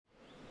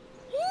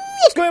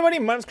What's going on,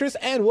 everybody? My name's Chris,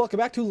 and welcome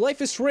back to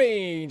Life is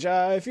Strange.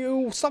 If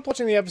you stopped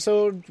watching the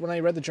episode when I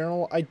read the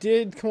journal, I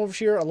did come over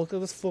here. I looked at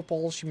this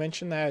football. She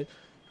mentioned that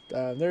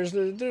there's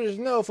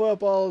no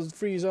football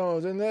free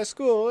zones in the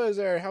school, is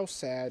there? How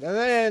sad. And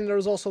then there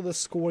was also the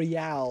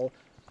squirrel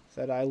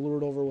that I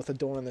lured over with a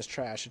donut in this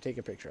trash to take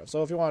a picture of.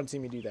 So if you want to see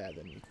me do that,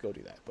 then you can go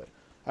do that. But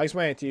I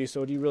explained it to you,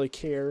 so do you really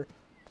care?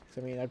 I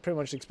mean, I pretty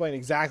much explained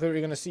exactly what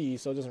you're going to see,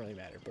 so it doesn't really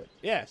matter. But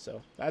yeah,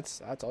 so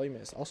that's all you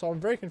missed. Also,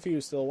 I'm very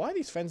confused still. Why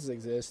these fences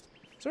exist?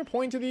 Is there a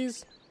point to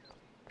these?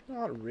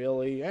 Not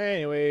really.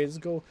 Anyways,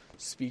 go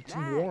speak to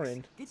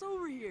Warren. Get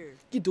over here.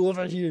 Get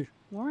over here.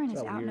 Warren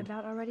is out and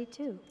about already,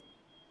 too.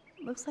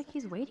 Looks like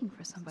he's waiting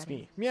for somebody. It's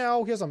me.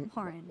 Meow. Here's a...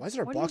 Warren, why is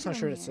there a box on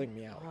shirt that's saying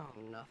meow? Oh,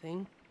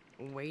 nothing.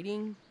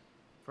 Waiting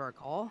for a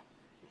call?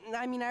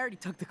 I mean, I already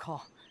took the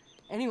call.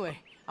 Anyway,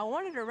 I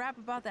wanted to rap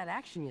about that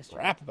action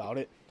yesterday. Rap about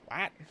it?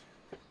 What?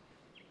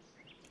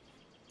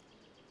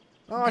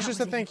 Oh, I should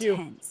say thank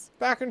you.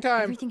 Back in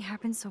time. Everything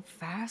happened so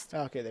fast.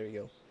 Okay, there you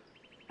go.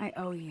 I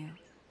owe you.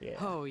 Yeah.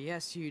 Oh,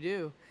 yes, you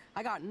do.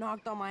 I got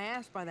knocked on my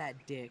ass by that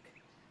dick.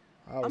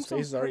 Oh, his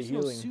face is already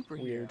healing.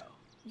 Weird.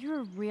 You're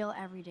a real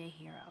everyday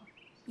hero.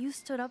 You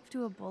stood up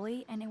to a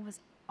bully, and it was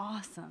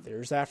awesome.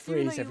 There's that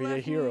phrase,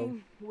 everyday hero.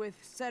 With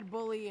said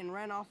bully and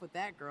ran off with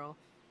that girl.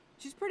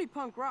 She's pretty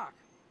punk rock.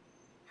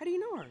 How do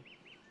you know her?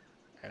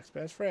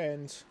 Ex-best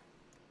friends.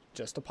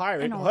 Just a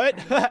pirate. An old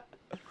What? friend.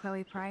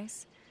 Chloe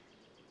Price.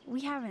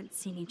 We haven't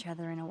seen each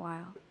other in a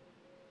while.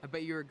 I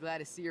bet you were glad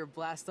to see her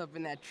blast up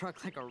in that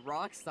truck like a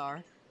rock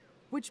star.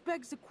 Which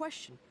begs the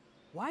question,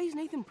 why is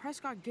Nathan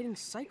Prescott getting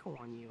psycho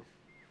on you?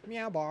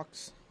 Meow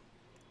box.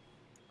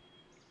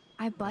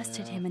 I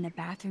busted him in a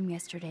bathroom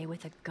yesterday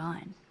with a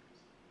gun.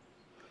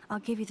 I'll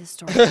give you the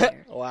story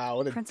later. Wow,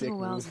 what a Principal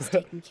dick Wells move. is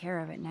taking care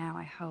of it now,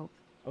 I hope.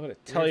 I'm gonna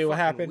tell you what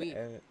happened.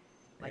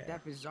 Like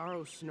that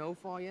bizarro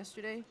snowfall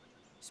yesterday.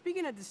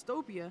 Speaking of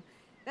dystopia,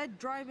 that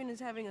drive-in is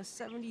having a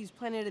 70s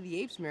Planet of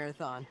the Apes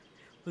marathon.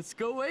 Let's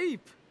go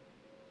ape!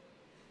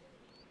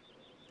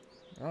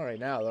 All right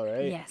now, though,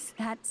 right? Yes,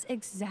 that's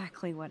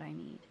exactly what I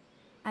need.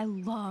 I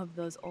love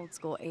those old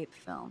school ape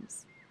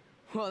films.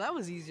 Well, that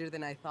was easier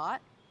than I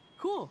thought.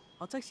 Cool,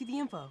 I'll text you the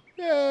info.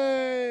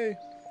 Yay!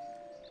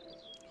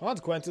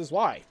 Consequences?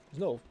 Why?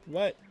 No.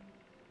 What?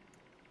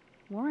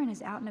 Warren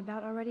is out and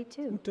about already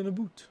too. Boot in a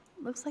boot.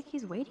 Looks like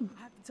he's waiting.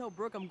 I have to tell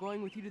Brooke I'm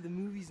going with you to the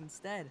movies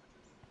instead.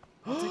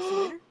 I'll text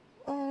you later.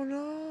 Oh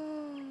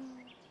no.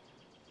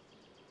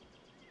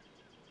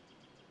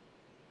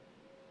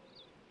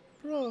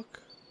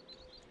 Brooke.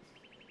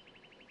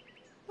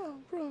 Oh,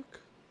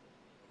 Brooke.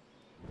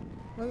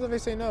 What if they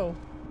say no?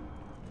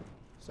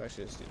 So I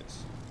should just do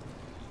this.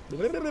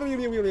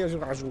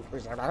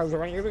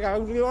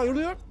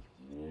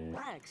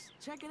 Max,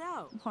 check it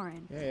out.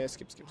 Warren. Yeah,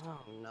 skip.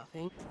 Oh,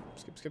 nothing.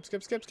 Skip.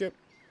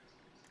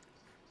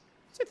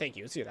 Say thank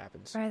you. Let's see what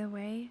happens. By the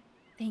way,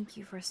 thank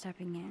you for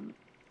stepping in.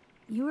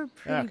 You were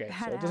pretty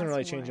badass. So it doesn't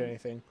really change Warren.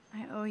 anything.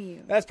 I owe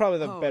you. That's probably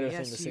the better yes,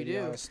 thing to say, you to be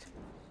do. honest.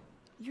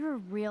 You're a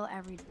real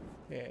everyday.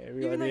 Yeah,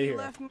 Even though you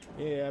left me.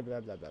 Yeah, blah.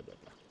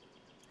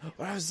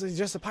 What I was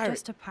just a pirate.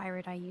 Just a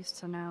pirate I used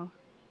to know.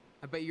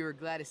 I bet you were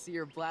glad to see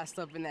her blast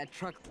up in that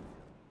truck.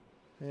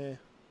 Yeah.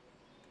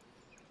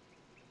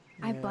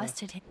 I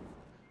busted him.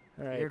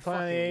 Alright, You're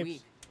Planet of the fucking Apes.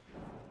 weak.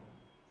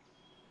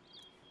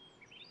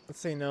 Let's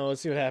say no.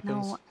 Let's see what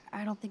happens. No,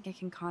 I don't think I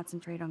can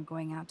concentrate on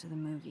going out to the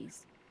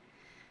movies.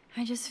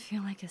 I just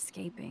feel like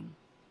escaping.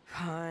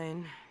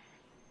 Fine.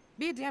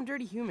 Be a damn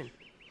dirty human.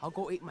 I'll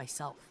go ape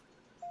myself.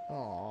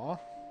 Aww.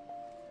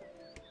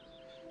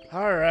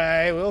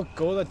 Alright, we'll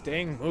go to the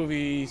dang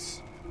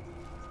movies.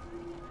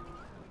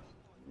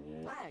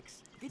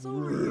 Max, get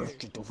over here.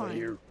 Get over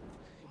here.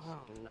 Oh,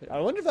 no. I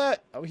wonder if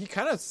that... Oh, he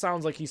kind of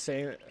sounds like he's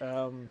saying,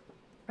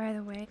 By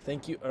the way,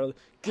 thank you, or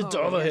get Oh,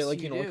 over here, yes,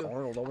 like, you like do.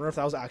 Arnold. I wonder if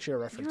that was actually a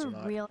reference you're or a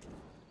not. real.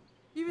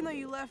 Even though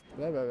you left,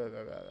 Blah.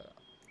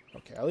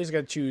 Okay, at least I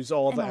gotta choose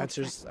all of the An old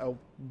answers I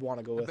want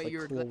to go with, bet like you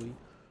were Chloe. I'm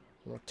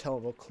gonna tell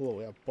him about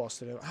Chloe. I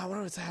busted him. I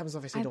wonder what happens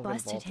if I say I don't get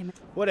busted involved. him.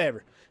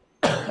 Whatever.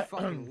 you're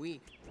fucking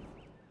weak.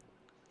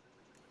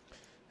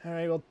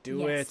 Alright, we'll do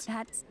Yes, it.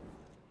 that's.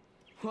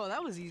 Well,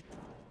 that was easy.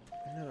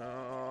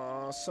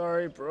 Oh,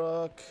 sorry,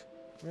 Brooke.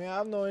 I mean, I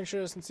have no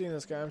interest in seeing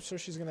this guy. I'm sure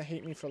she's gonna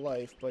hate me for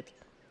life, but,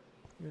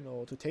 you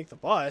know, to take the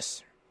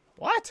bus?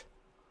 What?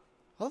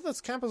 I thought this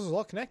campus was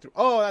all connected.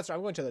 Oh, that's right.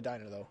 I'm going to the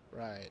diner, though.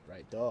 Right.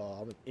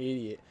 Duh. I'm an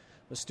idiot.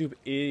 I'm a stupid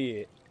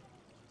idiot.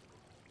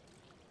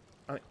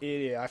 I'm an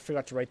idiot. I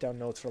forgot to write down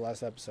notes for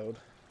last episode.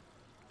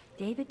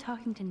 David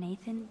talking to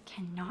Nathan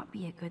cannot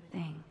be a good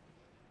thing.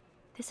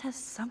 This has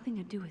something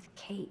to do with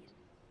Kate.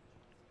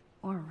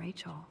 Or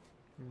Rachel.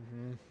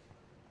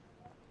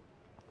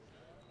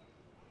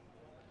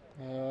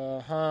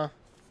 Uh-huh.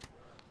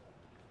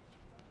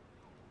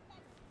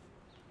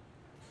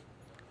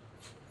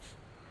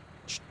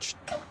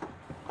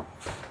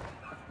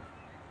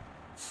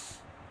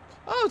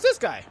 Oh, it's this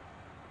guy.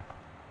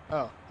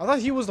 Oh, I thought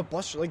he was the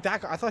bus, like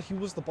that guy. I thought he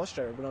was the bus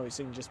driver, but no, he's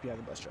sitting just behind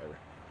the bus driver.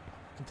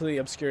 Completely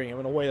obscuring him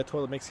in a way the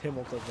toilet makes him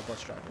look like the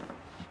bus driver.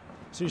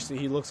 Seriously,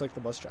 he looks like the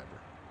bus driver.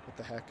 What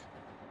the heck?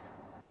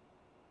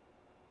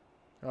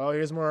 Oh,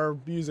 here's more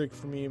music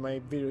for me. My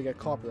video to get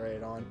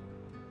copyrighted on.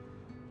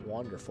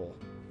 Wonderful.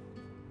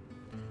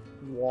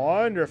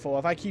 Wonderful.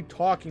 If I keep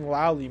talking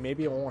loudly,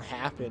 maybe it won't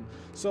happen.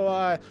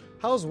 So,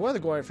 how's the weather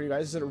going for you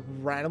guys? Is it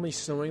randomly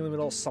snowing in the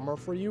middle of summer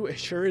for you? It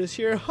sure is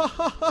here.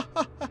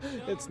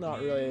 It's not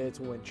really. It's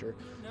winter.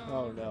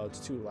 Oh no, it's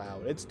too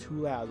loud. It's too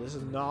loud. This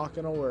is not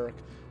gonna work.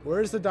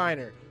 Where's the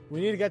diner?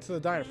 We need to get to the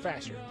diner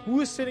faster.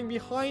 Who is sitting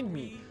behind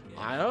me?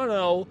 I don't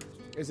know.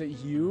 Is it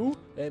you?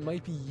 It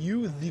might be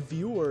you, the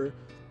viewer.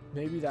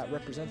 Maybe that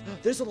represents...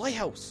 There's a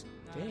lighthouse!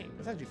 Dang,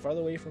 that's actually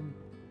farther away from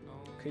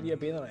Arcadia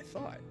Bay than I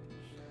thought.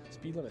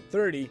 Speed limit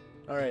 30.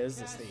 Alright, this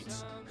is the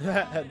States.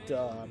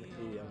 Duh, I'm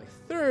 80. I'm like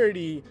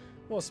 30.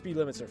 Most speed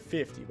limits are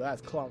 50, but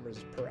that's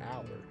kilometers per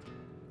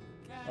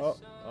hour.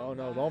 Oh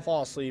no, don't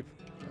fall asleep.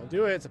 Don't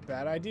do it, it's a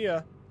bad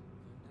idea.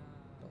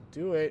 Don't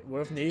do it. What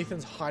if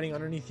Nathan's hiding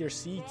underneath your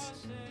seat?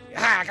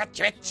 Ah, I got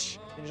chitch!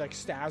 And he like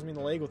stabs me in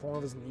the leg with one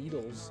of his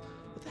needles.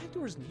 What the heck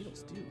do his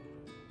needles do?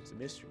 It's a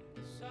mystery.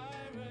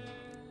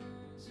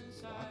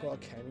 Blackwell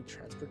Academy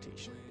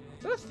Transportation.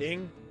 Is that a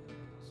thing?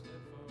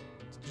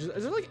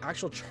 Is there like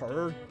actual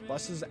charter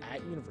buses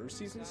at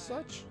universities and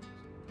such?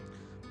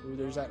 Ooh,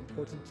 there's that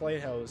important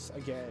lighthouse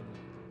again.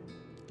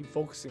 Keep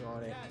focusing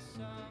on it.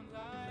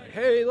 Like,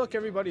 hey, look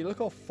everybody, look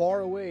how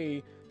far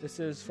away this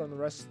is from the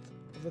rest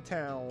of the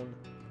town.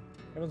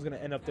 Everyone's gonna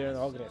end up there and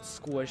they're all gonna get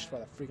squished by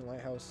the freaking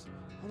lighthouse.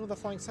 Oh no, they're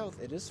flying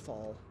south. It is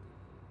fall.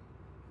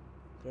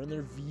 They're in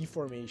their V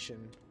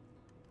formation,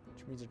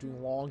 which means they're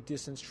doing long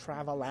distance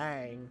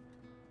traveling.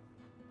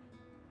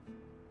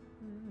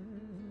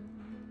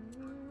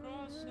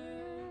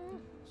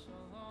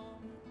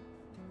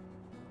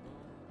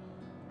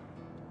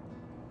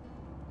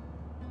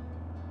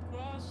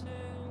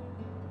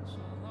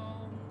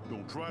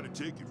 Don't try to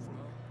take it from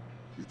me.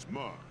 It's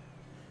mine.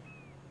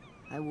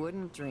 I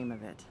wouldn't dream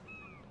of it.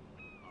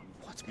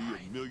 What's Be mine?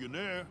 a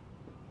millionaire.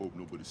 Hope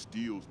nobody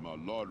steals my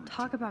lottery.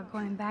 Talk about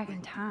going back in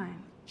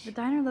time. The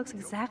diner looks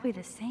exactly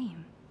the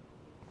same.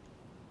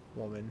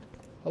 Woman.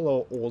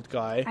 Hello, old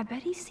guy. I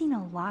bet he's seen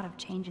a lot of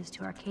changes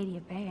to Arcadia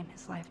Bay in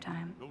his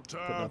lifetime. No Putting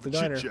time up for the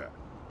diner. chit-chat.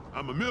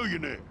 I'm a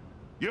millionaire.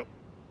 Yep.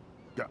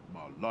 Got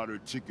my lottery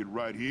ticket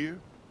right here.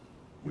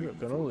 You're Waiting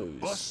gonna for the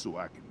lose. bus so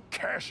I can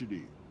cash it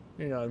in.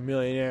 You're not a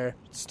millionaire.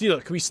 Steal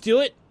it. Can we steal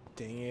it?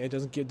 Dang it, it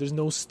doesn't get. There's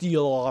no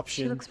steal She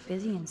option. looks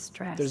busy and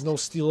stressed. There's no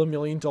steal $1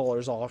 million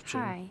option.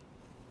 Hi.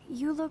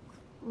 You look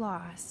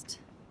lost.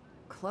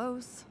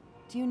 Close.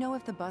 Do you know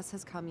if the bus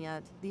has come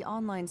yet? The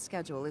online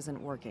schedule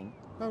isn't working.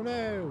 Oh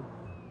no.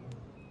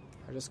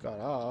 I just got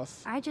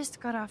off. I just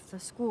got off the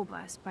school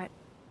bus, but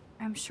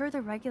I'm sure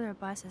the regular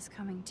bus is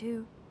coming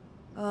too.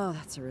 Oh,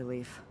 that's a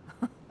relief.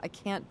 I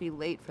can't be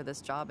late for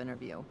this job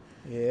interview.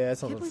 Yeah, that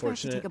sounds Can't believe I have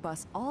to unfortunate. take a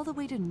bus all the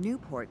way to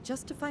Newport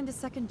just to find a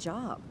second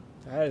job.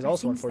 That is Are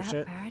also things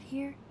unfortunate. that bad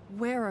here?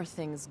 Where are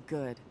things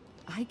good?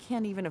 I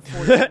can't even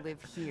afford to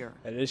live here.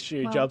 That is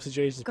true. Well, Job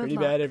situation is good pretty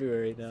luck. bad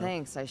everywhere right now.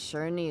 Thanks, I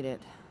sure need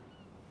it.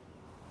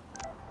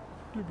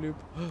 Bloop,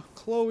 bloop.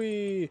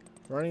 Chloe,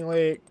 running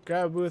late.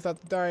 Grab a booth at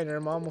the diner.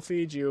 Mom will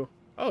feed you.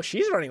 Oh,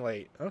 she's running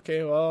late.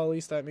 Okay, well, at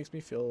least that makes me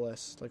feel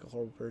less like a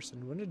horrible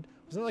person. Wasn't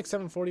it like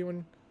 7:40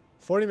 when?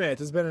 40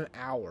 minutes. It's been an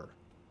hour.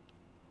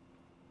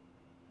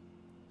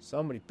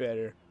 Somebody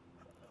better.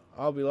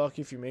 I'll be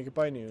lucky if you make it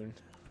by noon.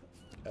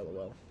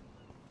 LOL.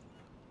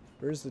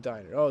 Where's the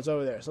diner? Oh, it's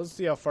over there. So let's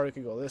see how far we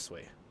can go this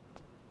way.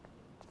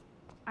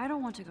 I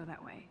don't want to go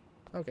that way.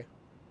 Okay.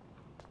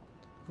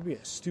 Could be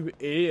a stupid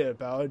idiot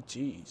about it.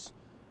 Jeez.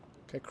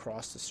 Can I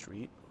cross the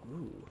street?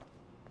 Ooh.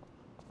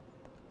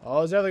 Oh,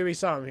 there's definitely gonna be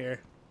something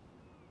here.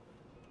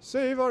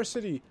 Save our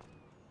city.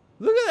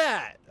 Look at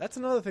that! That's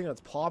another thing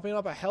that's popping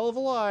up a hell of a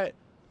lot.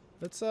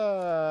 Let's,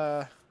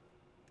 what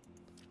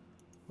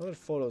other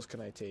photos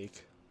can I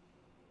take?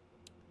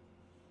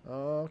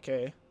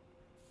 Okay.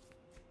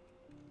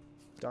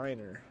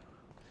 Diner.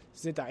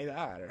 The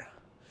diner.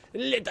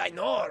 Le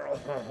diner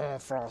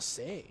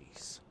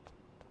français.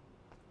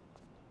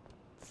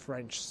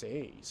 French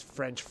says.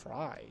 French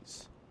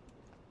fries.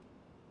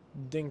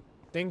 Dink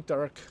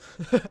dark.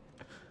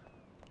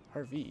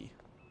 RV.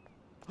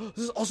 This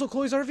is also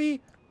Chloe's RV?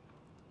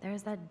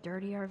 There's that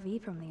dirty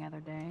RV from the other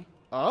day.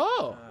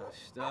 Oh!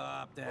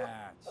 Stop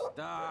that.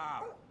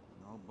 Stop.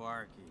 No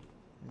barky.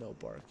 No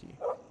Barky.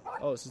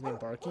 Oh, is his name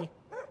Barky?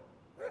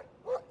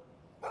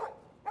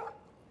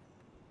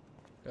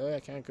 Really? I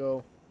can't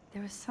go.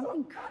 There was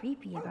something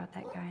creepy about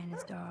that guy and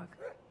his dog.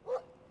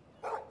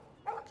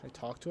 Can I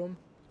talk to him?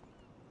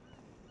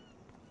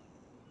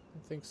 I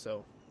don't think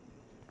so.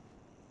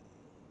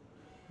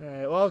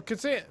 Alright, well,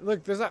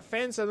 look, there's that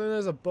fence and then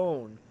there's a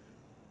bone.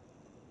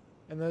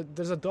 And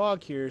there's a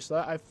dog here, so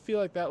I feel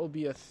like that will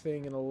be a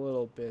thing in a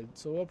little bit.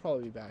 So we'll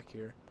probably be back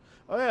here.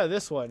 Oh yeah,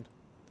 this one.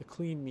 The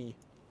clean me.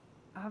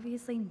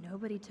 Obviously,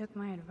 nobody took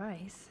my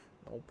advice.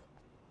 Nope.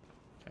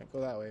 Can't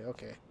go that way.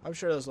 Okay. I'm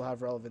sure this will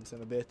have relevance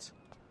in a bit.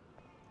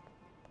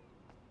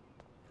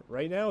 But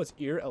right now, it's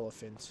ear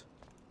elephant.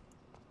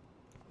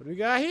 What do we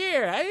got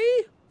here,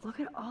 hey? Look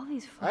at all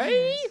these flowers.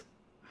 Hey?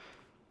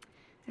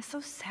 It's so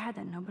sad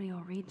that nobody will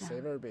read them.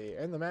 Save our bay.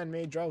 And the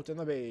man-made drought in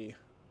the bay.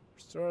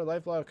 Restore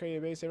lifeblood of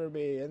Arcadia Bay. Save our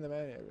bay. And the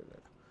man...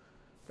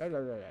 Blah, blah,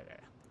 blah, blah, blah,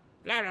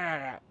 blah, blah,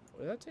 blah. What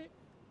did that say?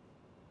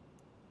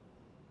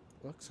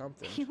 Look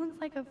something. He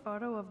looks like a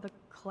photo of the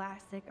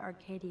classic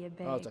Arcadia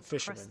Bay Oh, it's a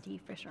fisherman. crusty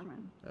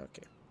fisherman.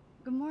 Okay.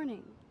 Good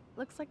morning.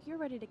 Looks like you're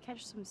ready to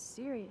catch some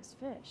serious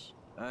fish.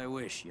 I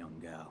wish, young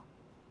gal.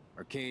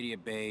 Arcadia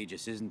Bay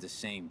just isn't the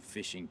same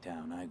fishing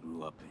town I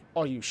grew up in.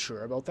 Are you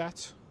sure about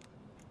that?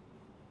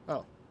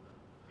 Oh.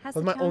 Has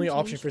Well, the my only town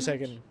option for a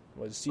changed much? second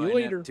was see you By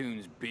later.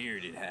 Neptune's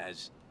beard it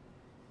has.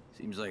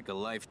 Seems like a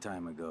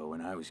lifetime ago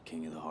when I was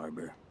king of the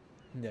harbor.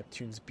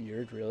 Neptune's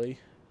beard, really?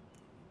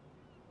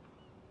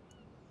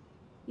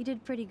 You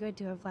did pretty good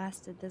to have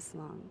lasted this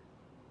long.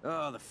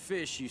 Oh, the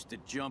fish used to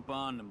jump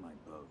onto my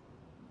boat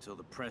until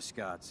the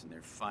Prescotts and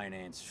their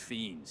finance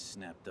fiends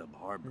snapped up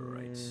harbor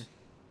rights.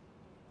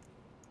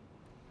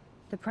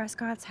 The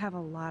Prescotts have a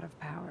lot of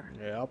power.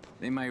 Yep.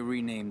 They might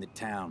rename the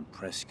town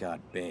Prescott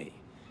Bay,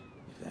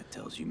 if that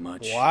tells you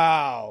much.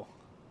 Wow.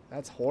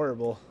 That's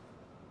horrible.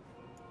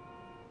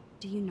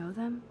 Do you know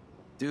them?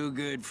 Do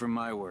good for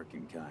my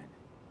working kind.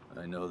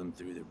 I know them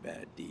through their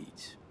bad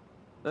deeds.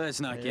 Let's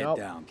not get Yep.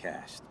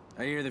 downcast.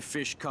 I hear the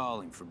fish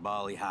calling for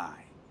Bali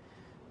High.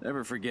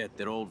 Never forget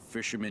that old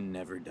fishermen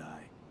never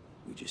die.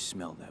 We just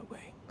smell that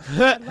way.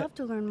 I'd love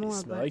to learn more,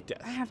 smell but like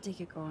death. I have to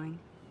get going.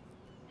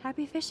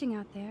 Happy fishing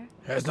out there.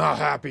 It's not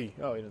happy.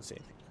 Oh, he didn't say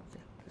anything.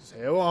 Okay. He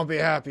said, it won't be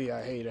happy.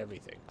 I hate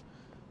everything.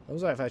 What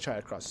was that if I tried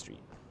to cross the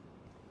street?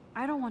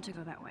 I don't want to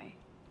go that way.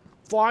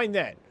 Fine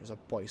then. There's a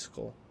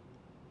bicycle.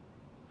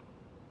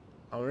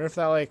 I wonder if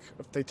that, like,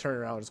 if they turn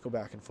around, just go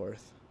back and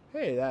forth.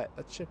 Hey, that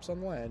ship's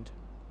on land.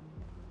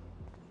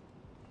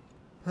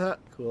 Huh,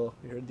 cool.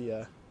 We heard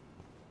the,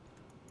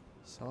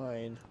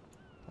 sign.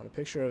 Want a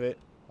picture of it.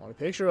 Want a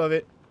picture of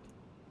it.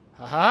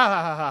 Ha ha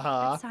ha ha ha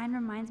ha. That sign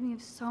reminds me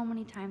of so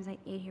many times I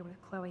ate here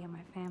with Chloe and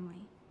my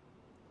family.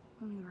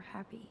 When we were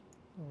happy.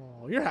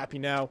 Oh, you're happy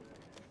now.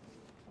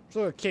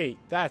 So, look at Kate.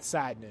 That's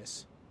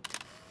sadness.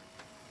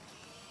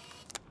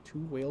 Two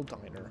whale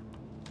diner.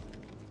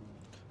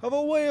 Have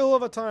a whale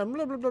of a time.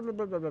 Blah, blah, blah, blah,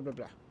 blah, blah, blah,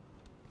 blah.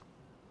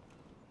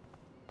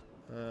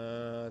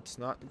 It's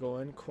not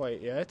going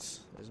quite yet.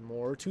 There's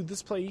more to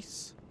this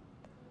place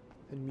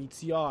than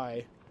meets the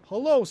eye.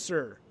 Hello,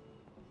 sir.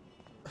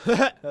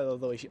 I love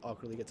the way she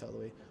awkwardly gets out of the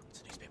way. What's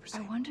the newspaper I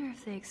saying? wonder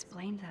if they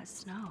explained that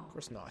snow. Of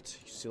course not,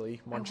 you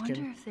silly I munchkin.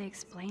 wonder if they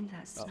explained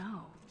that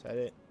snow. Is that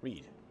it?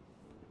 Read.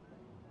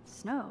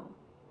 Snow?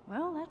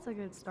 Well, that's a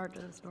good start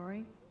to the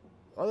story.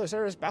 Other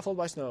service baffled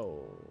by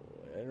snow.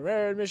 In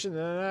rare admission, the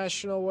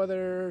National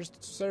Weather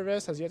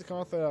Service has yet to come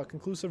up with a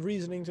conclusive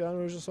reasoning to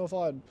unusual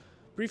snowfall and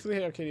briefly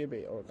hit Arcadia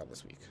Bay. Oh, God,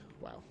 this week.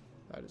 Wow.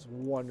 That is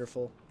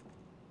wonderful.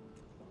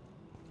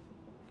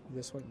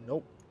 This one?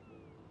 Nope.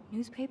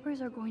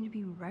 Newspapers are going to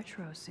be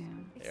retro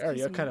soon. They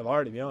already kind of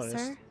are, to be honest.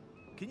 Sir?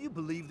 Can you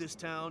believe this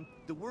town?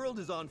 The world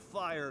is on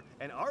fire,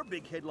 and our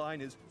big headline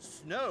is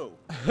snow.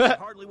 I can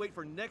hardly wait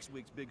for next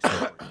week's big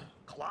story.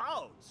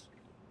 Clouds.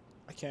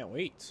 I can't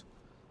wait.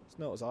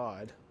 Snow is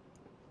odd.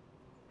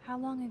 How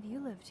long have you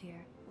lived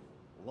here?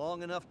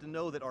 Long enough to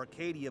know that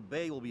Arcadia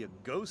Bay will be a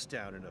ghost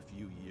town in a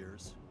few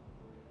years.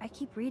 I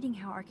keep reading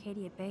how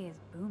Arcadia Bay is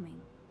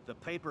booming. The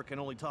paper can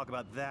only talk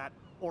about that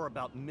or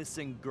about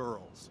missing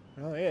girls.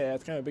 Oh, yeah,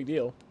 that's kind of a big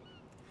deal.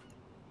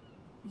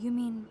 You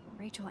mean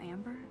Rachel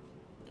Amber?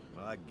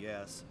 I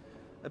guess.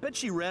 I bet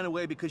she ran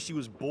away because she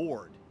was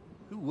bored.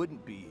 Who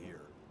wouldn't be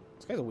here?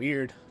 This guy's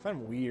weird. I find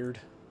him weird.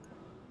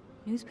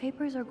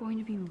 Newspapers are going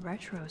to be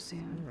retro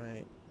soon.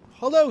 Right.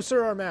 Hello,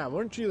 sir or ma'am.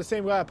 Weren't you the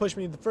same guy that pushed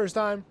me the first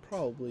time?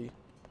 Probably.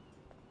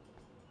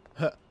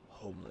 Huh.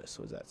 Homeless.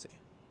 What does that say?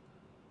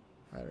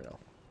 I don't know.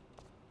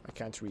 I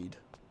can't read.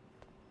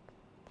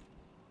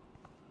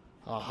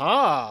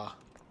 Aha!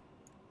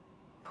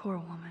 Poor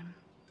woman.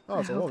 Oh,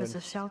 it's I a hope woman. there's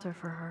a shelter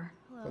for her.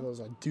 I thought it was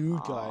a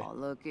dude guy. Oh,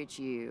 look at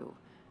you.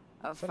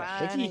 A Is that a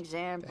fine hickey? The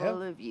example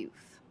hell? of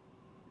youth.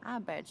 I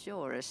bet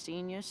you're a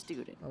senior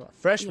student. I'm a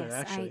freshman, yes,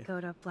 actually. I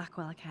go to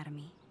Blackwell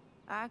Academy.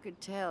 I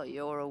could tell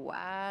you're a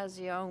wise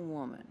young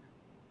woman.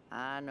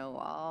 I know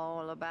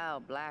all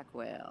about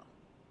Blackwell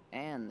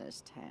and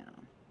this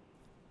town.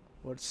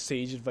 What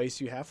sage advice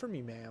do you have for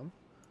me, ma'am?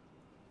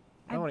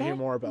 I I want to hear bet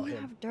more about you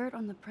him. have dirt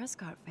on the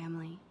Prescott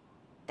family.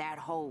 That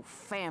whole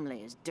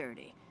family is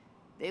dirty.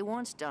 They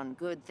once done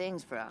good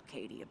things for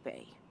Arcadia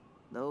Bay.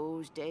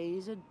 Those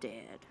days are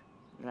dead,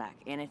 like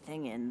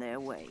anything in their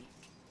way.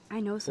 I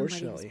know somebody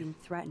who's Fortunately. been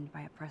threatened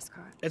by a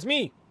Prescott. It's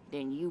me.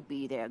 Then you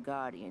be their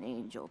guardian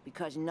angel,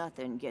 because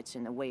nothing gets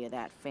in the way of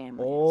that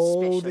family.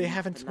 Oh, especially they not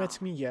haven't the met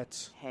law. me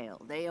yet.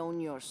 Hell, they own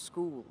your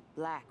school,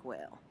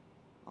 Blackwell.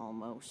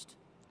 Almost.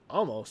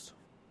 Almost.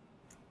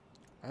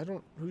 I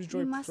don't. Who's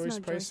You must Joyce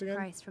know Price Joyce again?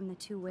 Price from the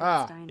Two Wits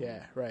Ah, Diner.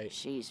 yeah, right.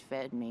 She's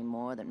fed me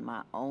more than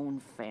my own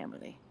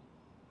family.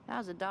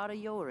 How's a daughter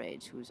your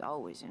age who's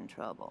always in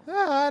trouble?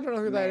 Ah, I don't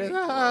know who that is.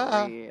 Married to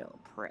Ah. a real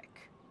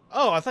prick.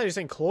 Oh, I thought you were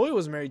saying Chloe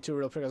was married to a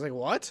real prick. I was like,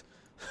 what?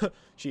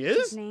 She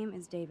His is? name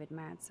is David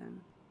Madsen.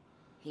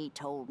 He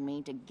told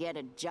me to get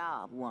a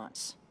job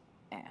once.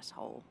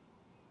 asshole.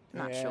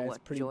 Not Yeah, sure it's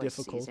what pretty Joyce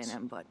difficult. sees in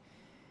him, but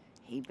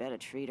he better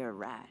treat her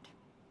right.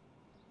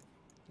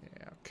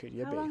 Yeah,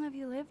 Arcadia How Bay. long have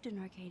you lived in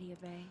Arcadia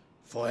Bay?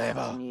 Forever.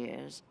 1,000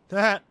 years.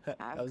 That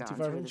I've wasn't too gone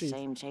far through from the Chief.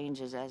 same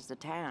changes as the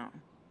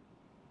town.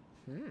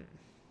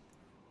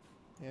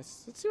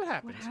 Yes, let's see what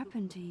happens. What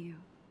happened to you?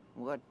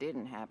 What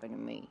didn't happen to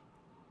me?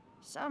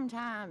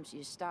 Sometimes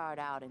you start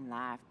out in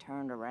life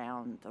turned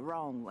around the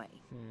wrong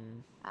way.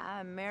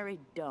 I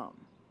married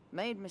dumb,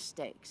 made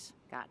mistakes,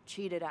 got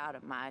cheated out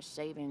of my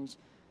savings,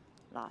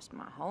 lost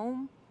my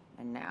home,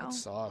 and now That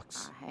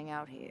sucks. I hang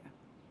out here.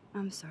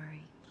 I'm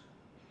sorry.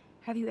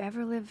 Have you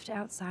ever lived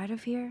outside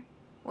of here?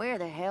 Where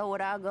the hell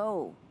would I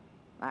go?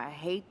 I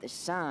hate the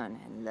sun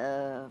and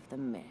love the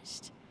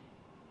mist.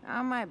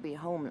 I might be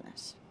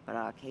homeless, but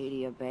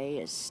Arcadia Bay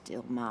is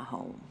still my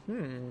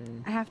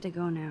home. I have to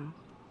go now.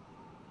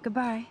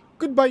 Goodbye.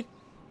 Goodbye.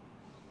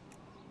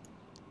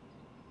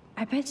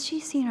 I bet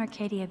she's seen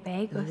Arcadia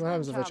Bay go. What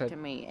happens if I Talk try? to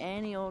me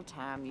any old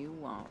time you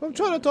want. I'm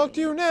trying to talk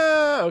to you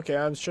now. Okay,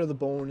 I'm sure the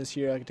bone is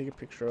here. I can take a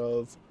picture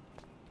of.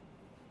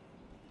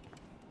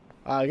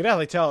 I can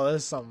definitely tell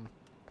this is some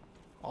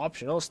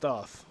optional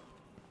stuff.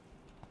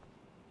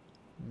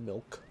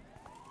 Milk.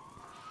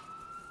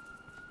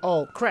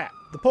 Oh crap!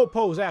 The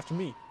po-po's after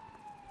me.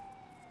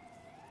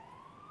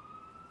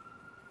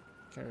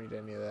 Can't read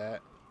any of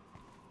that.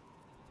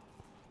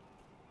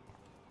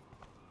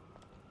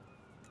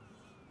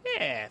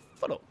 Yeah,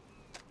 photo.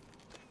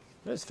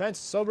 This fence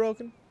is so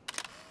broken.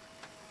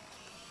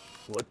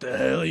 What the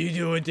hell are you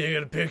doing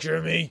taking a picture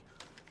of me?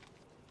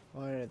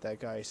 Why didn't that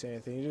guy say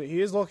anything?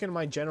 He is looking in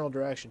my general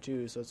direction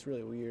too, so it's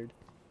really weird.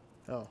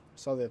 Oh, I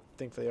saw the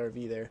thing for the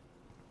RV there.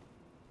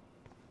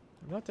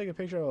 I'm not taking a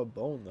picture of a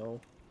bone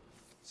though.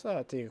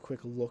 Let's take a quick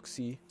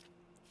look-see.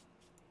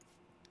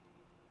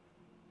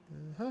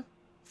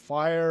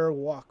 Fire,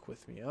 walk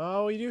with me.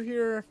 Oh, we do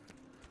hear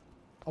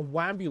a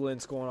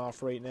wambulance going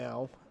off right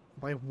now.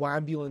 By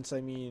wambulance,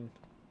 I mean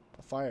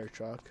a fire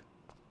truck.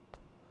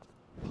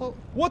 Oh,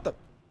 what the?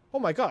 Oh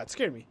my god, it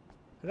scared me.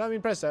 I did not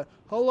mean press that.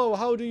 Hello,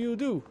 how do you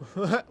do?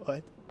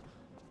 What?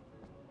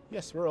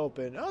 Yes, we're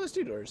open. Oh, there's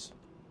 2 doors.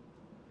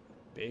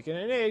 Bacon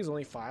and eggs,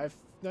 only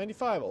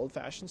 $5.95.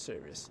 Old-fashioned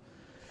service.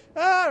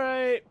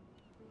 Alright.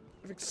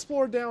 We've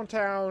explored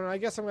downtown. I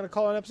guess I'm going to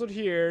call an episode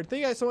here.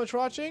 Thank you guys so much for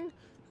watching.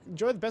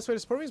 Enjoy. The best way to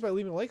support me is by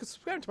leaving a like and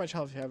subscribing to my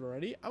channel if you haven't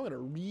already. I'm going to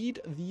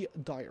read the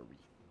diary.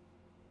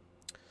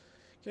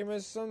 Okay, my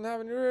son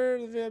having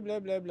blah blah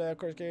blah blah. Of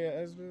course, okay,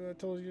 as I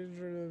told you,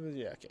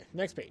 yeah. Okay,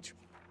 next page.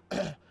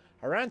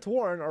 I ran to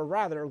Warren, or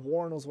rather,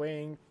 Warren was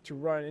waiting to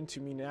run into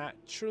me.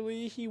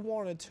 Naturally, he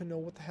wanted to know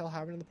what the hell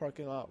happened in the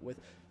parking lot with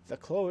the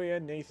Chloe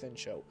and Nathan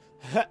show.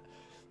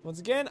 Once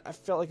again, I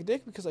felt like a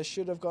dick because I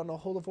should have gotten a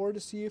hold of Warren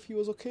to see if he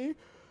was okay.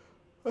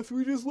 After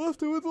we just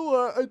left him with a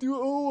lot, I do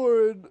owe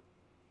Warren.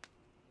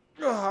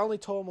 I only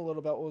told him a little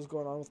about what was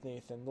going on with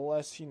Nathan. The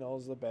less he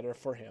knows, the better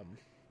for him.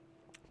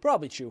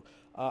 Probably true.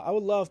 I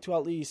would love to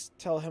at least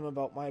tell him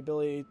about my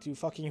ability to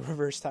fucking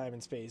reverse time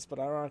and space, but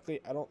ironically,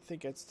 I don't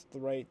think it's the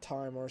right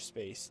time or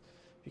space.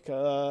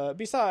 Because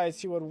besides,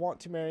 he would want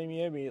to marry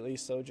me immediately,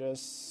 so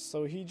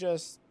he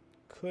just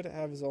could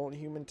have his own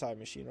human time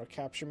machine, or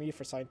capture me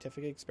for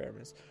scientific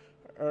experiments,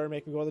 or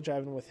make me go the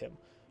driving with him.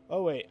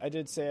 Oh wait, I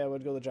did say I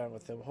would go the driving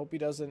with him. Hope he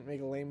doesn't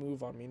make a lame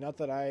move on me. Not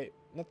that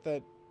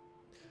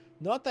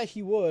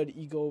he would,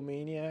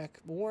 egomaniac.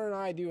 Warren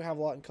and I do have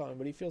a lot in common,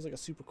 but he feels like a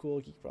super cool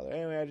geek brother.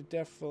 Anyway, I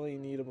definitely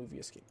need a movie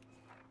escape.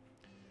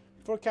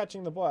 Before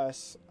catching the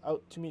bus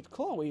out to meet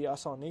Chloe, I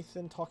saw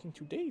Nathan talking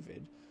to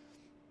David.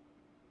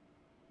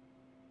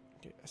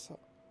 Okay, I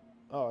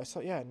saw,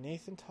 yeah,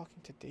 Nathan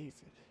talking to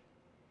David.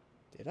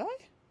 Did I?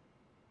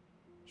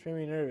 Which made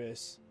me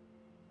nervous.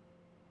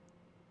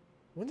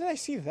 When did I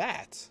see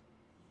that?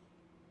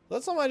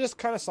 That's something I just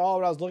kind of saw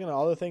when I was looking at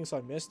other things, so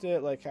I missed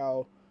it, like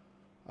how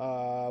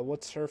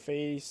what's her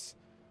face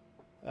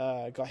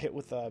got hit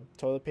with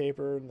toilet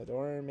paper in the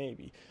door,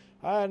 maybe.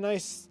 I had a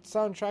nice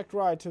soundtrack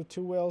ride to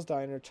Two Whales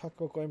Diner, talk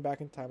about going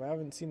back in time. I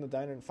haven't seen the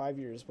diner in 5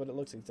 years, but it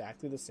looks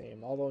exactly the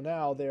same. Although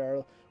now there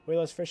are way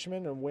less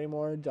fishermen and way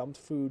more dumped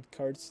food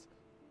carts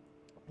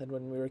than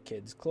when we were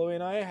kids. Chloe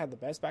and I had the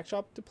best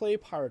backdrop to play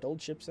pirate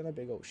old ships in a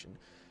big ocean.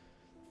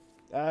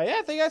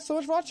 Yeah, thank you guys so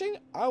much for watching.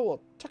 I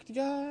will talk to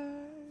you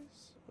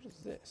guys. What is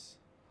this?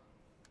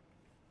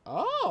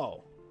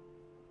 Oh!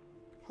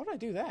 How did I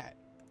do that?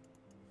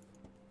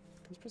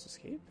 Let's press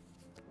escape.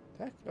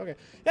 Heck? Okay.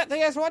 Yeah, thank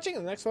you guys for watching.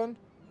 In the next one,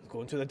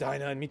 go into the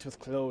diner and meet with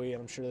Chloe.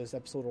 I'm sure this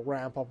episode will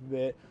ramp up a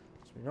bit.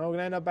 So we know we're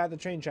gonna end up at the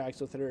train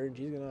tracks with her, and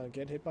she's gonna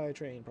get hit by a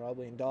train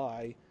probably and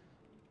die.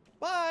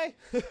 Bye!